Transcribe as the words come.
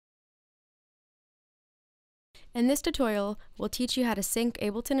In this tutorial, we'll teach you how to sync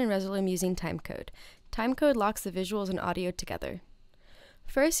Ableton and Resolume using Timecode. Timecode locks the visuals and audio together.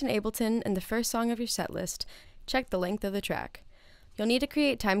 First, in Ableton, in the first song of your setlist, check the length of the track. You'll need to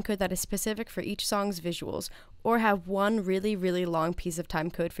create timecode that is specific for each song's visuals, or have one really long piece of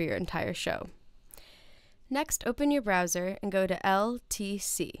timecode for your entire show. Next, open your browser and go to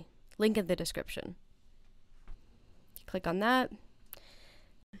LTC, link in the description. Click on that.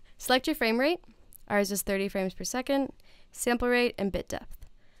 Select your frame rate. Ours is 30 frames per second, sample rate, and bit depth.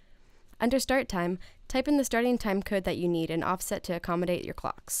 Under start time, type in the starting time code that you need and offset to accommodate your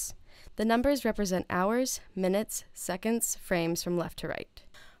clocks. The numbers represent hours, minutes, seconds, frames from left to right.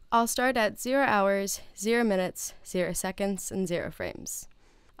 I'll start at 0 hours, 0 minutes, 0 seconds, and 0 frames.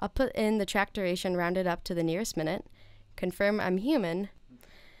 I'll put in the track duration rounded up to the nearest minute, confirm I'm human,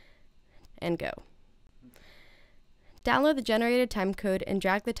 and go. Download the generated timecode and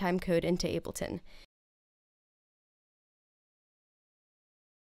drag the timecode into Ableton.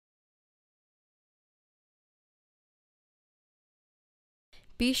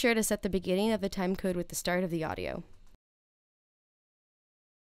 Be sure to set the beginning of the timecode with the start of the audio.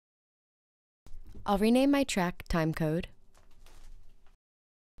 I'll rename my track Timecode.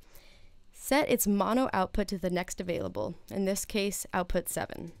 Set its mono output to the next available, in this case, output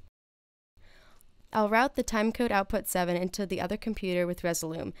 7. I'll route the timecode output 7 into the other computer with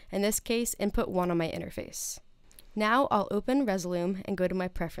Resolume, in this case, input 1 on my interface. Now I'll open Resolume and go to my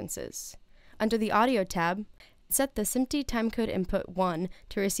preferences. Under the Audio tab, set the SMPTE timecode input 1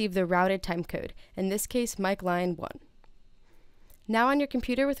 to receive the routed timecode, in this case, mic line 1. Now on your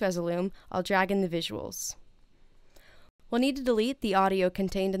computer with Resolume, I'll drag in the visuals. We'll need to delete the audio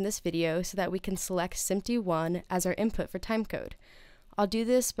contained in this video so that we can select SMPTE 1 as our input for timecode. I'll do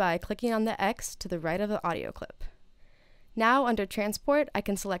this by clicking on the X to the right of the audio clip. Now under Transport, I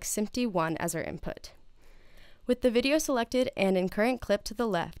can select SMPTE 1 as our input. With the video selected and in current clip to the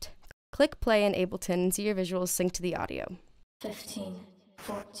left, click play in Ableton and see your visuals sync to the audio. 15,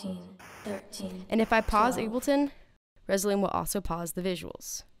 14, 13. And if I pause 12. Ableton, Resolume will also pause the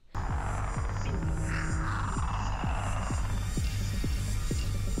visuals.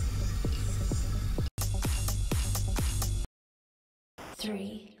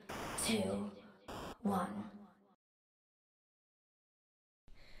 3, 2, 1.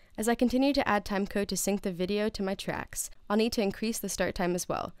 As I continue to add timecode to sync the video to my tracks, I'll need to increase the start time as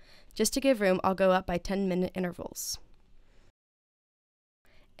well. Just to give room, I'll go up by 10-minute intervals.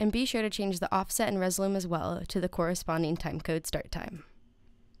 And be sure to change the offset in Resolume as well to the corresponding timecode start time.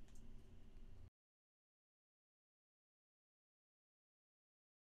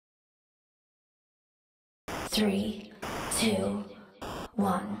 3, 2,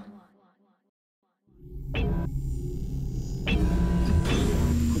 1.